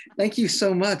 Thank you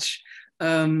so much.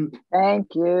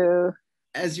 Thank you.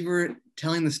 As you were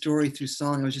telling the story through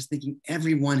song, I was just thinking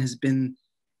everyone has been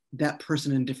that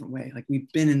person in a different way. Like,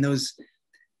 we've been in those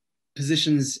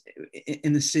positions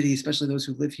in the city, especially those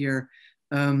who live here,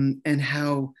 and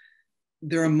how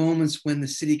there are moments when the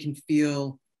city can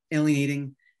feel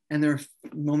alienating, and there are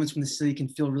moments when the city can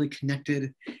feel really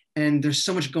connected. And there's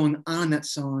so much going on in that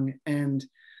song. And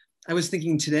I was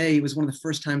thinking today was one of the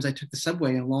first times I took the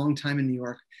subway in a long time in New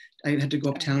York. I had to go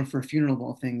uptown for a funeral of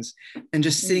all things, and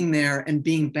just sitting there and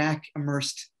being back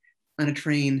immersed on a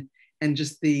train, and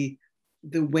just the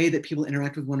way that people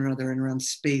interact with one another and around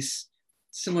space,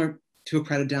 similar to a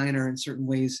crowded diner in certain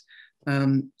ways.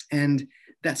 And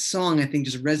that song, I think,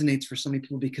 just resonates for so many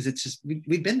people because it's just,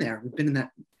 we've been there. We've been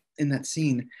in that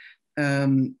scene.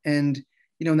 And,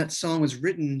 you know, when that song was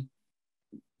written,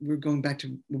 we're going back to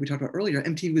what we talked about earlier,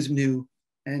 MTV was new.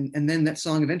 And then that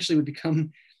song eventually would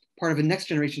become part of a next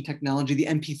generation technology, the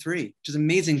MP3, which is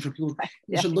amazing for people.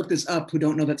 You should look this up who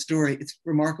don't know that story. It's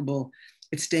remarkable.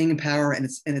 It's staying in power, and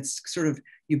it's sort of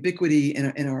ubiquity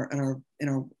in our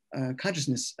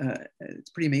consciousness. It's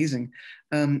pretty amazing.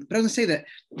 But I was gonna say that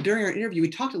during our interview, we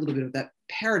talked a little bit of that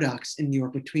paradox in New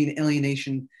York between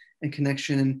alienation and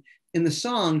connection. And in the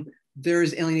song,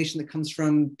 there's alienation that comes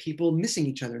from people missing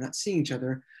each other, not seeing each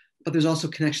other, but there's also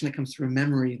connection that comes through a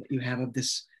memory that you have of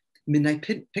this midnight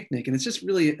picnic. And it's just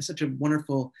really such a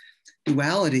wonderful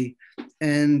duality.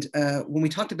 And when we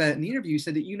talked about it in the interview, you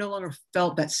said that you no longer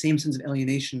felt that same sense of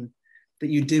alienation that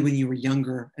you did when you were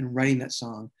younger and writing that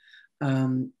song.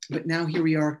 But now here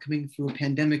we are coming through a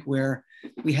pandemic where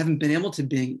we haven't been able to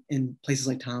be in places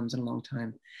like Tom's in a long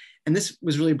time. And this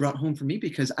was really brought home for me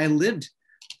because I lived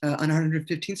on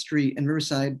 115th Street in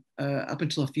Riverside up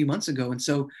until a few months ago. And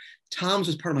so Tom's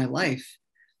was part of my life,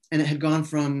 and it had gone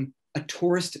from a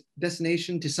tourist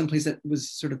destination to someplace that was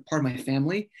sort of part of my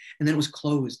family, and then it was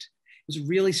closed. It was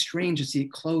really strange to see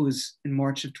it close in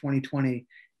March of 2020,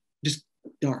 just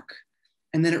dark.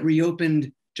 And then it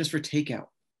reopened just for takeout,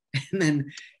 and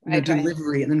then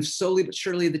delivery, and then slowly but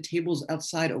surely the tables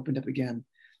outside opened up again,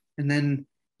 and then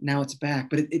now it's back.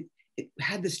 But it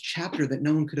had this chapter that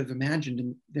no one could have imagined,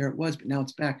 and there it was, but now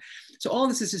it's back. So all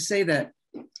this is to say that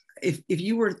if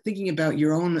you were thinking about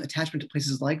your own attachment to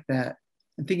places like that,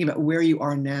 and thinking about where you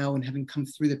are now and having come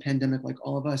through the pandemic like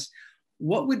all of us,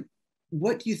 what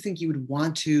do you think you would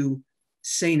want to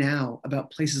say now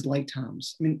about places like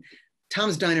Tom's? I mean,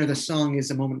 Tom's Diner, the song, is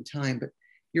a moment in time, but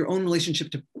your own relationship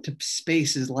to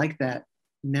space is like that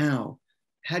now.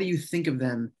 How do you think of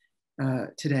them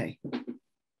today?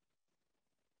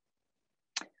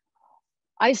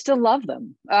 I still love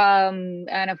them.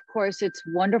 And of course, it's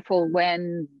wonderful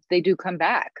when they do come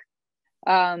back.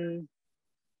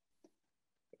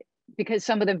 Because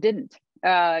some of them didn't.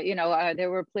 There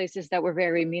were places that were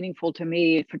very meaningful to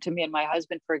me and my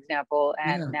husband, for example,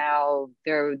 and now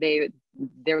they're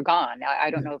gone.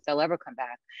 I don't know if they'll ever come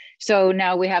back. So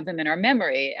now we have them in our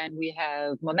memory, and we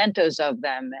have mementos of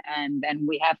them, and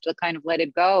we have to kind of let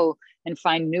it go and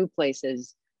find new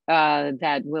places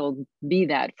that will be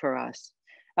that for us.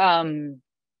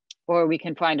 Or we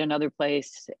can find another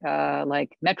place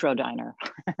like Metro Diner.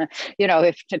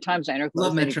 If to Tom's Diner closed,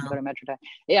 love Metro. Go to Metro Diner.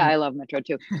 Yeah, I love Metro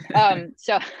too.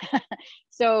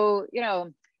 So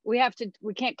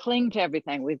we can't cling to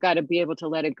everything. We've got to be able to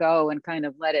let it go and kind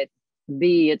of let it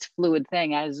be its fluid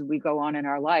thing as we go on in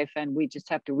our life, and we just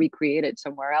have to recreate it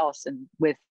somewhere else and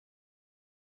with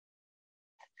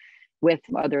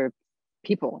other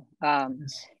people.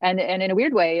 And in a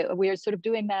weird way, we are sort of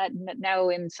doing that now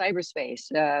in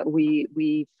cyberspace.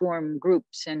 We form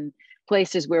groups and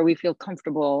places where we feel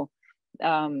comfortable.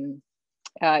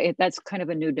 That's kind of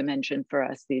a new dimension for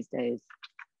us these days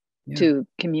to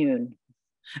commune.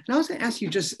 And I was going to ask you,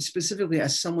 just specifically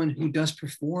as someone who does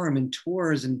perform and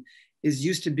tours and is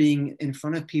used to being in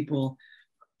front of people,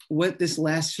 what this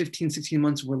last 15, 16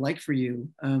 months were like for you,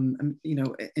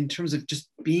 in terms of just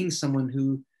being someone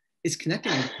who is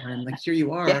connecting all the time. Like, here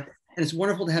you are, and it's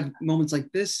wonderful to have moments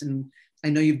like this. And I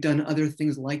know you've done other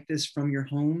things like this from your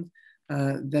home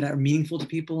that are meaningful to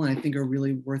people, and I think are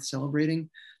really worth celebrating.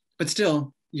 But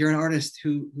still, you're an artist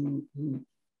who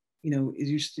is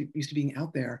used to being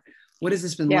out there. What has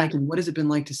this been like, and what has it been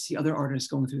like to see other artists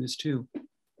going through this too?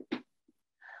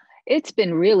 It's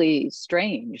been really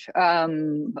strange.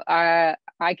 I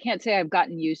can't say I've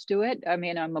gotten used to it. I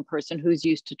mean, I'm a person who's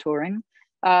used to touring.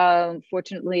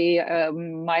 Fortunately,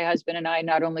 my husband and I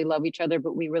not only love each other,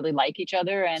 but we really like each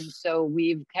other. And so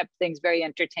we've kept things very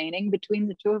entertaining between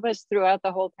the two of us throughout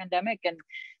the whole pandemic. And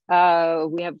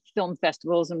we have film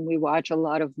festivals, and we watch a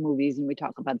lot of movies, and we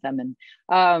talk about them.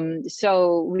 And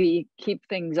so we keep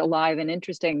things alive and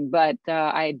interesting, but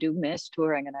I do miss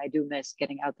touring, and I do miss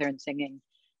getting out there and singing.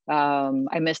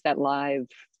 I miss that live,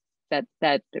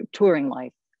 that touring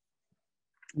life.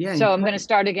 Yeah. So I'm going to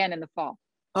start again in the fall.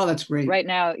 Oh, that's great. Right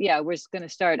now, we're going to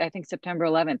start. I think September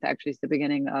 11th actually is the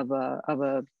beginning of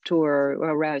a tour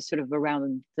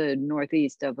around the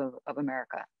northeast of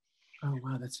America. Oh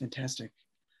wow, that's fantastic.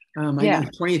 I know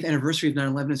the 20th anniversary of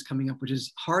 9/11 is coming up, which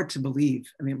is hard to believe.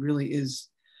 I mean, it really is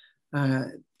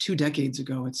 2 decades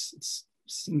ago. It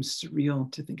seems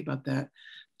surreal to think about that.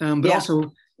 But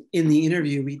also in the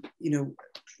interview,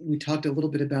 we talked a little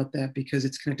bit about that because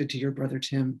it's connected to your brother,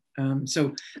 Tim.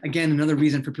 So again, another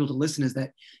reason for people to listen is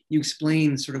that you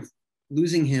explain sort of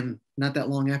losing him not that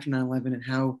long after 9/11 and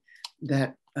how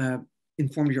that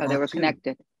informed your art. They were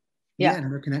connected. Yeah,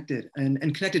 and they're connected and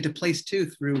connected to place too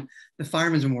through the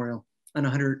Fireman's Memorial on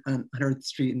 100th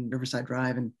Street and Riverside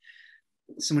Drive. And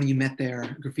someone you met there,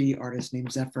 a graffiti artist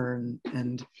named Zephyr,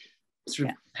 and sort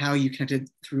of how you connected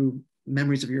through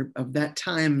memories of that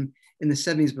time in the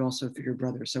 70s, but also through your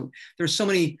brother. So there's so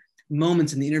many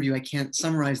moments in the interview, I can't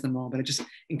summarize them all, but I just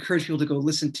encourage people to go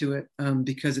listen to it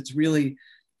because it's really,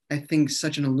 I think,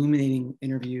 such an illuminating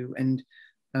interview and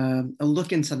a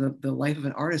look inside the life of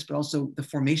an artist, but also the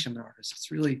formation of an artist. It's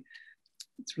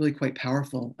really quite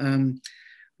powerful.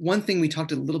 One thing we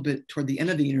talked a little bit toward the end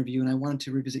of the interview, and I wanted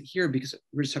to revisit here because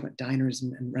we're just talking about diners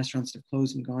and restaurants that have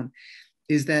closed and gone,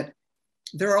 is that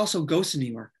there are also ghosts in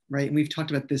New York, right? And we've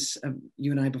talked about this,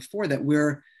 you and I, before, that we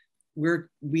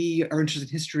are interested in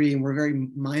history and we're very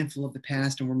mindful of the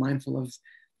past and we're mindful of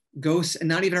ghosts, and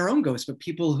not even our own ghosts, but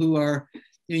people who are,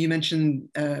 you mentioned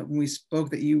when we spoke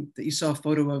that you saw a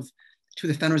photo of two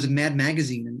of the founders of Mad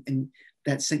Magazine, and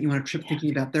that sent you on a trip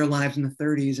thinking about their lives in the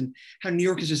 30s and how New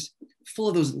York is just full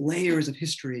of those layers of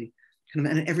history, kind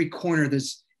of, and at every corner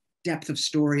there's depth of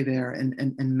story there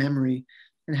and memory,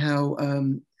 and how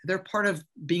they're part of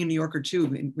being a New Yorker too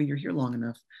when you're here long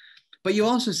enough. But you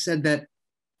also said that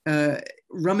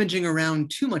rummaging around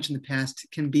too much in the past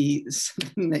can be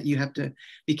something that you have to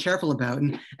be careful about.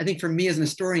 And I think for me as an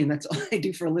historian, that's all I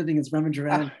do for a living is rummage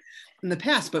around in the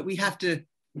past. But we have to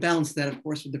balance that, of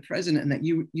course, with the present. And that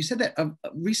you said that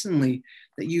recently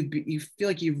that you feel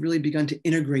like you've really begun to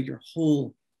integrate your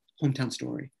whole hometown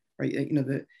story, right?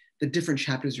 The different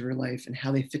chapters of your life and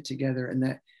how they fit together, and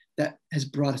that has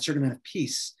brought a certain amount of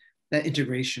peace, that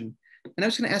integration. And I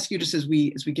was going to ask you, just as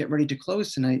we get ready to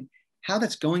close tonight, how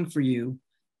that's going for you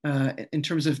in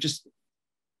terms of just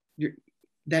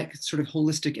that sort of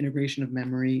holistic integration of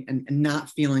memory and not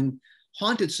feeling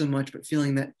haunted so much, but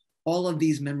feeling that all of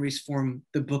these memories form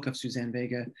the book of Suzanne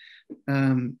Vega,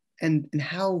 and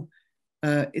how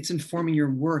it's informing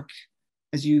your work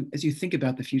as you think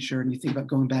about the future and you think about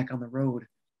going back on the road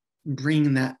and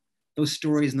bringing those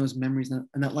stories and those memories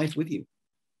and that life with you.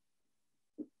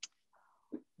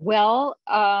 Well,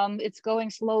 it's going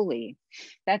slowly.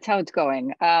 That's how it's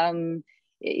going.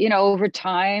 Over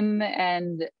time,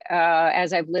 and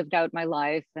as I've lived out my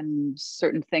life, and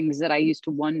certain things that I used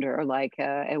to wonder, like,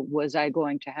 was I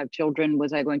going to have children?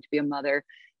 Was I going to be a mother?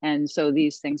 And so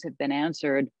these things have been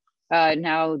answered.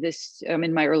 Now I'm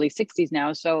in my early 60s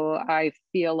now, so I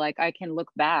feel like I can look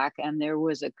back, and there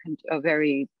was a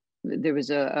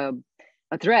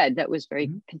thread that was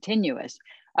very continuous.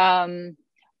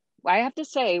 I have to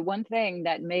say, one thing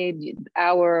that made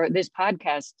this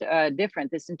podcast different,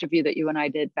 this interview that you and I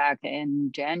did back in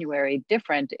January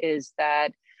different, is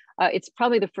that it's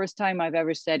probably the first time I've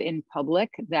ever said in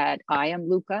public that I am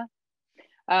Luca,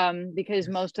 because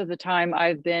most of the time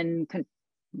I've been,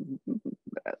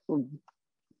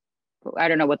 I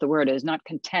don't know what the word is, not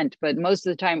content, but most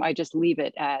of the time I just leave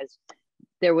it as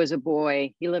there was a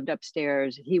boy, he lived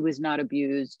upstairs, he was not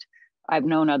abused. I've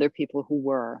known other people who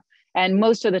were. And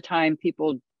most of the time,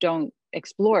 people don't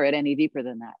explore it any deeper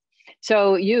than that.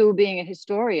 So you, being a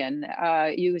historian,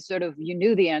 you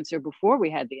knew the answer before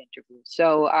we had the interview.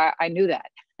 So I knew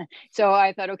that. So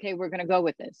I thought, okay, we're going to go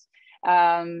with this.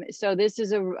 So this is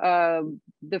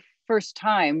the first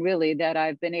time really that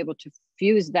I've been able to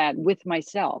fuse that with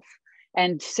myself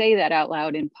and say that out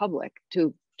loud in public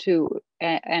to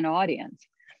an audience.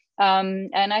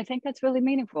 And I think that's really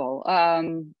meaningful.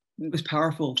 It was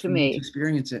powerful to me to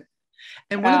experience it.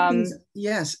 And one of the things,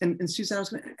 yes, and Suzanne, I was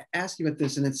going to ask you about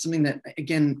this, and it's something that,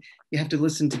 again, you have to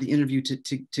listen to the interview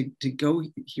to go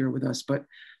here with us. But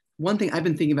one thing I've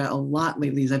been thinking about a lot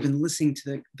lately is I've been listening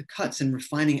to the cuts and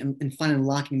refining and finally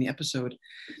unlocking the episode,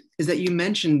 is that you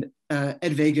mentioned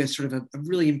Ed Vega, sort of a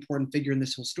really important figure in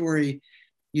this whole story.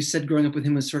 You said growing up with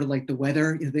him was sort of like the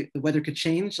weather. The weather could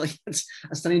change. Like it's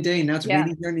a sunny day and now it's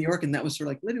raining here in New York. And that was sort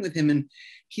of like living with him. And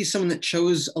he's someone that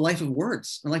chose a life of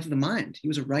words, a life of the mind. He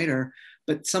was a writer,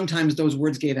 but sometimes those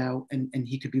words gave out and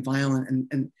he could be violent.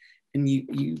 And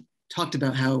you talked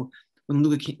about how when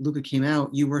Luca came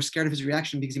out, you were scared of his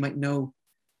reaction because he might know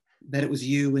that it was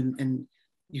you, and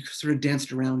you sort of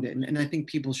danced around it. And I think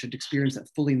people should experience that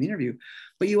fully in the interview.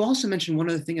 But you also mentioned one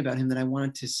other thing about him that I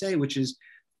wanted to say, which is,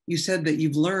 you said that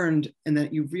you've learned and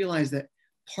that you've realized that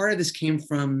part of this came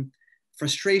from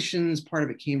frustrations. Part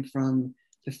of it came from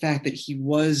the fact that he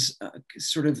was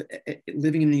sort of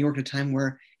living in New York at a time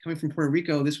where, coming from Puerto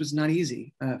Rico, this was not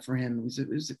easy for him. It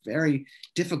was very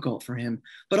difficult for him,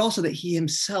 but also that he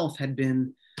himself had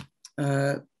been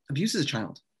abused as a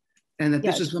child, and that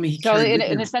this was something he carried with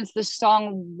him. In a sense, the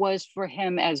song was for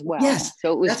him as well. Yes,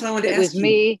 so that's what I wanted to ask you. It was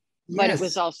me, but yes. It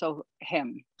was also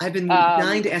him. I've been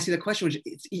dying to ask you that question, which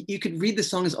you could read the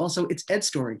song as also, it's Ed's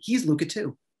story. He's Luca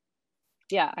too.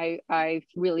 Yeah, I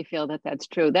really feel that that's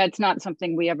true. That's not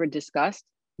something we ever discussed,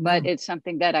 but it's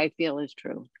something that I feel is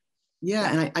true.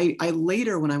 Yeah, and I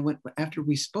later, when I went, after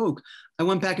we spoke, I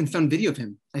went back and found video of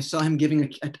him. I saw him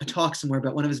giving a talk somewhere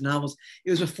about one of his novels.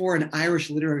 It was before an Irish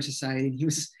literary society, and he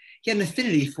had an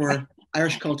affinity for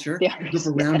Irish culture. He grew up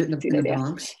around it in the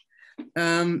Bronx.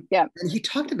 And he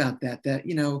talked about that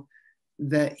you know,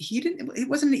 that it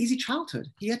wasn't an easy childhood.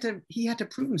 He had to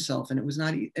prove himself, and it was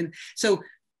not. And so,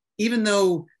 even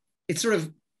though it's sort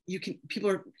of, you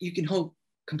can hold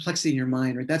complexity in your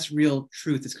mind, right? That's real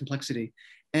truth, it's complexity.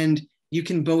 And you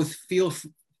can both feel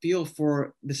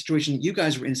for the situation that you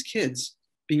guys were in as kids,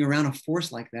 being around a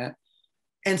force like that,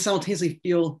 and simultaneously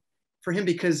feel for him,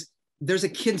 because there's a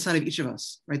kid inside of each of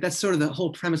us, right? That's sort of the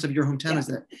whole premise of Your Hometown, is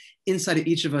that inside of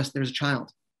each of us, there's a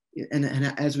child. And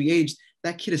as we age,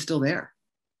 that kid is still there.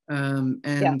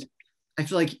 I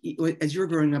feel like as you were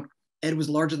growing up, Ed was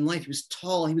larger than life. He was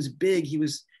tall, he was big, he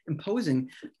was imposing,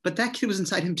 but that kid was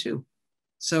inside him too.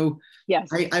 So yes,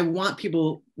 I want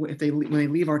people, when they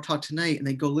leave our talk tonight and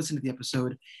they go listen to the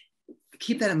episode,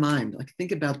 keep that in mind. Like,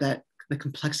 think about that, the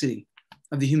complexity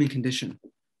of the human condition,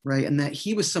 right? And that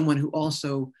he was someone who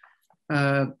also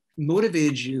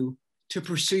motivated you to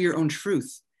pursue your own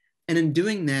truth. And in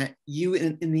doing that, you,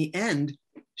 in the end,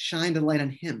 shined a light on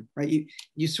him, right?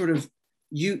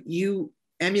 You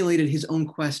emulated his own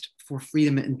quest for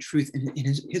freedom and truth in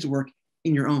his work,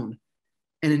 in your own.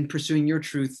 And in pursuing your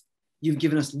truth, you've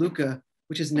given us Luca,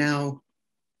 which has now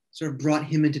sort of brought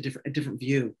him into a different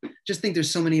view. Just think there's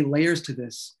so many layers to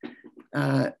this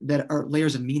that are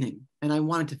layers of meaning. And I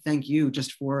wanted to thank you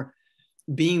just for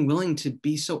being willing to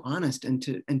be so honest and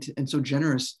so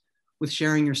generous with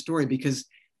sharing your story, because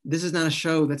this is not a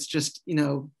show that's just, you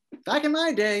know, back in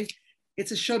my day.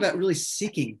 It's a show about really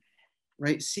seeking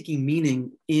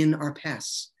meaning in our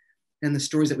pasts and the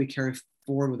stories that we carry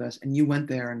forward with us. And you went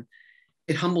there, and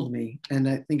it humbled me. And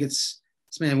I think it's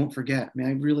something I won't forget. I mean,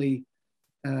 I really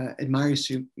admire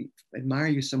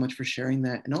you so much for sharing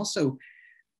that. And also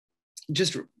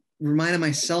just reminded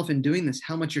myself in doing this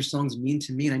how much your songs mean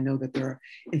to me. And I know that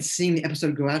in seeing the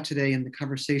episode go out today and the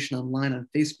conversation online on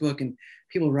Facebook and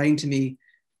people writing to me,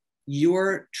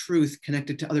 your truth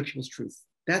connected to other people's truth.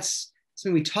 That's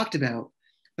something we talked about,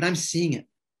 but I'm seeing it.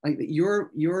 Like,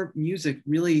 your music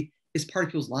really is part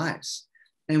of people's lives.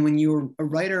 And when you're a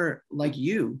writer like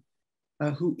you,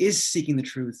 who is seeking the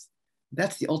truth,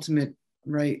 that's the ultimate,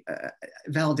 right,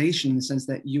 validation, in the sense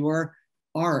that your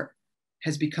art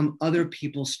has become other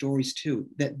people's stories too,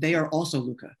 that they are also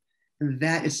Luca. And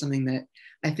that is something that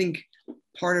I think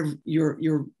part of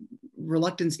your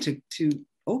reluctance to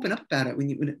open up about it when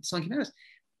the song came out is,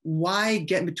 why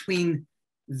get in between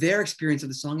their experience of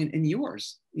the song and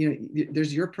yours? You know,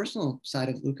 there's your personal side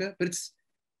of Luca, but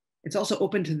it's also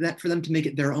open to that for them to make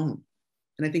it their own.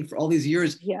 And I think for all these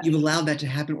years, you've allowed that to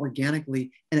happen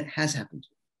organically, and it has happened.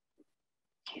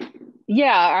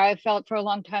 Yeah, I felt for a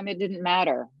long time it didn't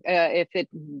matter if it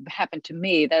happened to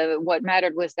me. What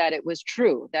mattered was that it was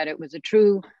true, that it was a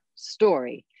true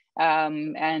story.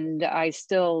 And I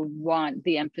still want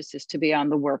the emphasis to be on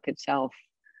the work itself.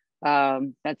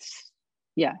 That's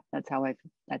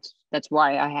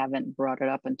why I haven't brought it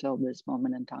up until this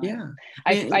moment in time. Yeah,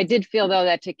 I did feel though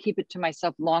that to keep it to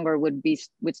myself longer would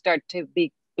start to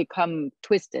become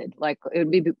twisted. Like, it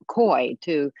would be coy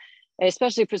to,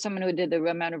 especially for someone who did the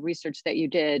amount of research that you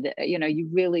did. You know,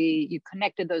 you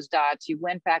connected those dots. You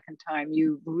went back in time.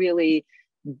 You really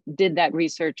did that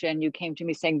research, and you came to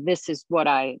me saying, "This is what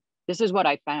I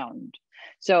found."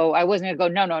 So I wasn't gonna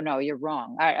go, no, you're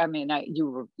wrong.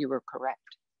 You were correct.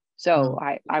 So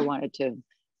I wanted to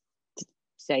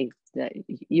say that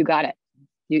you got it.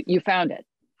 You found it.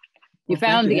 You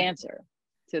found the answer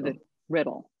to the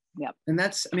riddle. Yep. And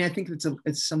that's, I think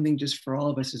it's something just for all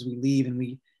of us as we leave and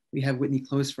we have Whitney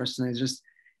close for us tonight, is just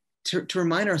to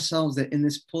remind ourselves that in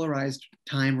this polarized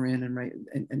time we're in,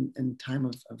 and time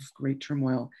of great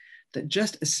turmoil, that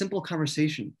just a simple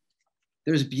conversation,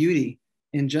 there's beauty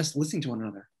in just listening to one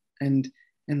another and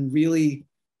really,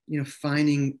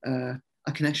 finding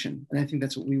a connection. And I think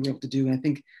that's what we were able to do. And I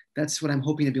think that's what I'm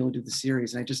hoping to be able to do with the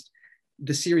series. And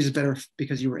the series is better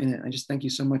because you were in it. I just thank you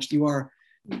so much. You are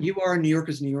New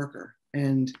Yorker's New Yorker,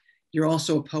 and you're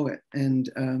also a poet. And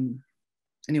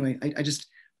anyway, I just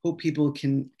hope people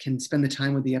can spend the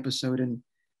time with the episode and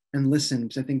listen,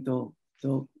 because I think they'll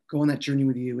go on that journey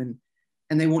with you,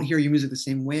 and they won't hear your music the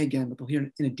same way again, but they'll hear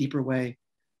it in a deeper way.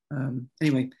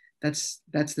 Anyway, that's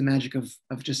the magic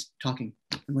of just talking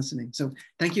and listening. So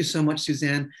thank you so much,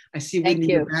 Suzanne. I see Whitney,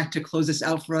 you're back to close this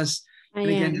out for us. And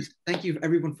again, just thank you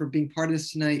everyone for being part of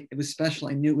this tonight. It was special.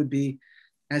 I knew it would be,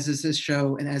 as is this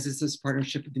show and as is this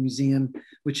partnership with the museum,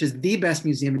 which is the best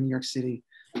museum in New York City,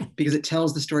 because it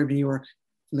tells the story of New York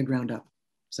from the ground up.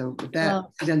 So with that,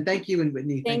 Suzanne, thank you, and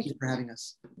Whitney, thank you for having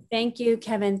us. Thank you,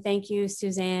 Kevin. Thank you,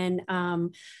 Suzanne. I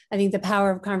think the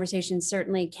power of conversation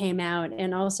certainly came out,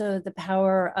 and also the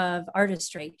power of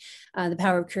artistry, the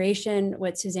power of creation,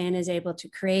 what Suzanne is able to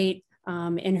create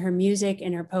in her music,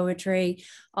 in her poetry.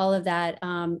 All of that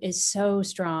is so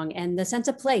strong, and the sense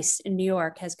of place in New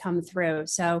York has come through.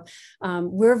 So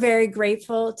we're very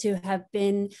grateful to have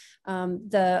been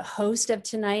the host of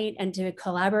tonight and to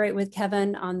collaborate with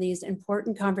Kevin on these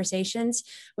important conversations,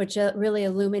 which really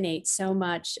illuminate so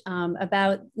much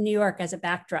about New York as a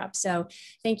backdrop. So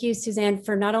thank you, Suzanne,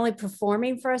 for not only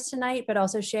performing for us tonight, but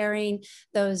also sharing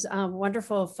those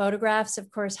wonderful photographs.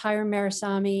 Of course, Hiram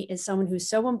Marisami is someone who's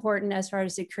so important as far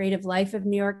as the creative life of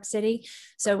New York City.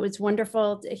 So it's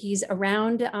wonderful that he's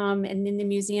around and in the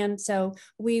museum. So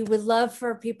we would love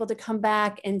for people to come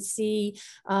back and see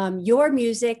your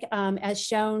music as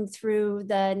shown through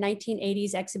the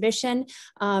 1980s exhibition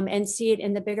and see it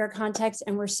in the bigger context.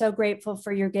 And we're so grateful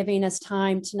for your giving us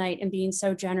time tonight and being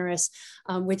so generous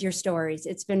with your stories.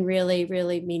 It's been really,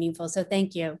 really meaningful. So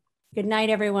thank you. Good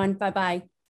night, everyone. Bye-bye.